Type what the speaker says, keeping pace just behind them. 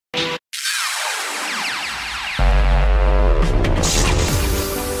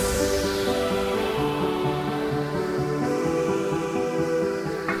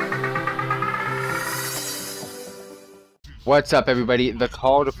What's up, everybody? The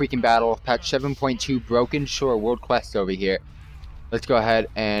Call to Freaking Battle, patch 7.2 Broken Shore World Quest over here. Let's go ahead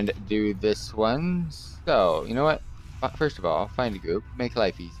and do this one. So, you know what? First of all, find a group, make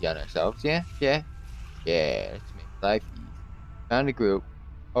life easy on ourselves. Yeah. Let's make life easy. Found a group.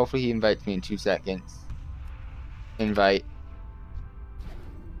 Hopefully he invites me in 2 seconds. Invite.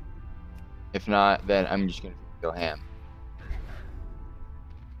 If not, then I'm just gonna go ham.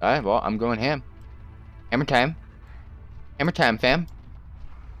 Alright, well, I'm going ham. Hammer time. Hammer time, fam.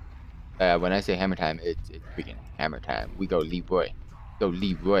 When I say hammer time, it's freaking hammer time. We go Leroy. Go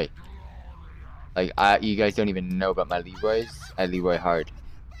Leroy. Like, you guys don't even know about my Leroys. I Leroy hard.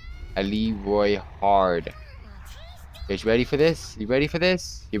 I Leroy hard. You guys ready for this? You ready for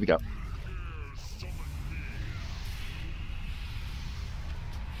this? Here we go.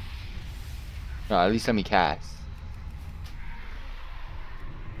 No, at least let me cast.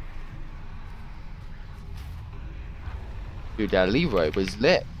 Dude, that Leroy was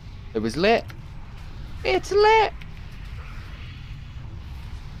lit. It was lit. It's lit.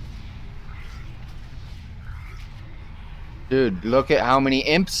 Dude, look at how many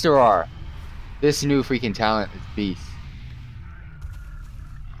imps there are. This new freaking talent is beast.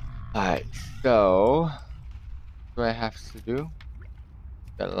 Alright, so what do I have to do?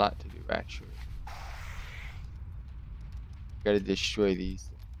 Got a lot to do, actually. Gotta destroy these.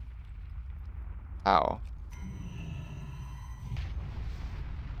 How?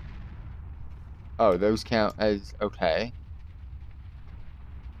 Oh, those count as okay.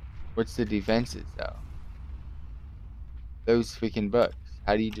 What's the defenses though? Those freaking books.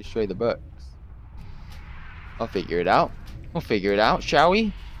 How do you destroy the books? I'll figure it out. We'll figure it out, shall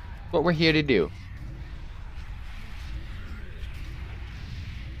we? What we're here to do.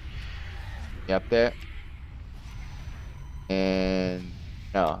 Up there. And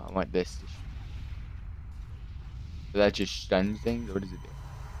no, I want this. So that just stuns things? What does it do?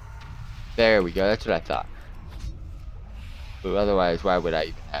 There we go, that's what I thought. But otherwise, why would I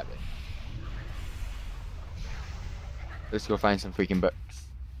even have it? Let's go find some freaking books.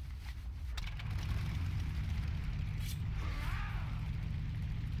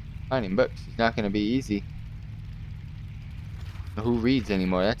 Finding books is not going to be easy. Who reads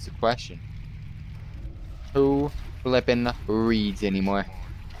anymore? That's the question. Who flippin' reads anymore?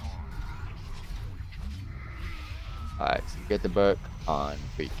 Alright, so get the book on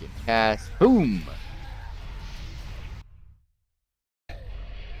freaking cast. Boom!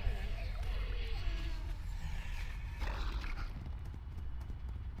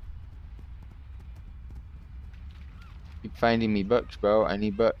 Keep finding me books, bro. I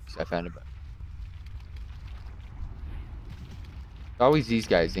need books. I found a book. It's always these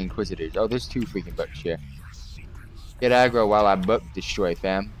guys, the Inquisitors. Oh, there's 2 freaking books here. Get aggro while I book destroy,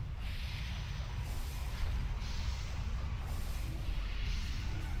 fam.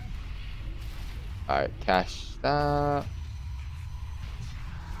 Alright, cash that.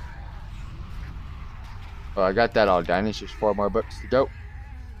 Oh, I got that all done. It's just 4 more books to go.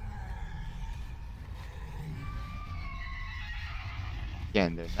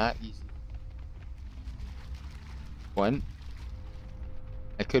 Again, they're not easy. One.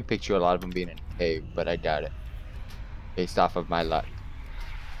 I could picture a lot of them being in a cave, but I doubt it. Based off of my luck.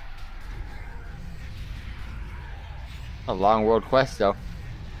 A long world quest, though.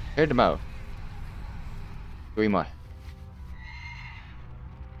 Here tomorrow. 3 more.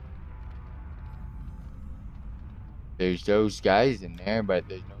 There's those guys in there, but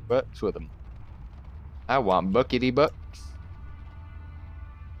there's no books with them. I want bookity books.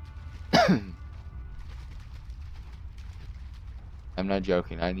 I'm not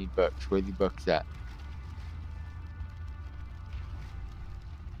joking. I need books. Where are the books at?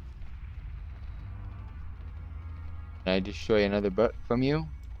 Can I destroy another book from you?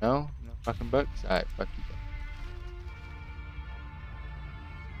 No? No fucking books? Alright, fuck you.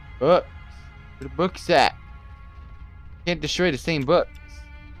 Books! Where the books at? Can't destroy the same books.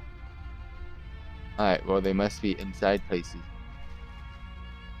 Alright, well they must be inside places.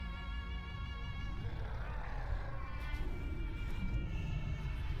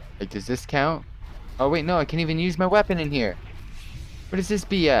 Like, does this count? Oh wait, no, I can't even use my weapon in here. Where does this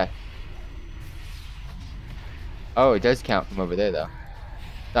be at? Oh, it does count from over there though.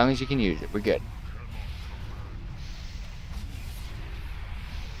 As long as you can use it, we're good.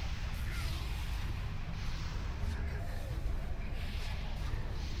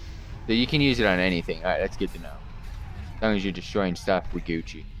 So you can use it on anything. Alright, that's good to know. As long as you're destroying stuff, we're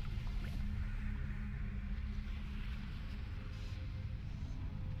Gucci.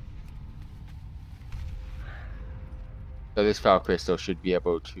 So this Foul Crystal should be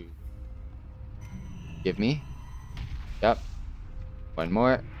able to give me Yep. One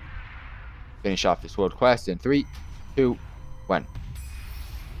more. Finish off this world quest in 3, 2, 1.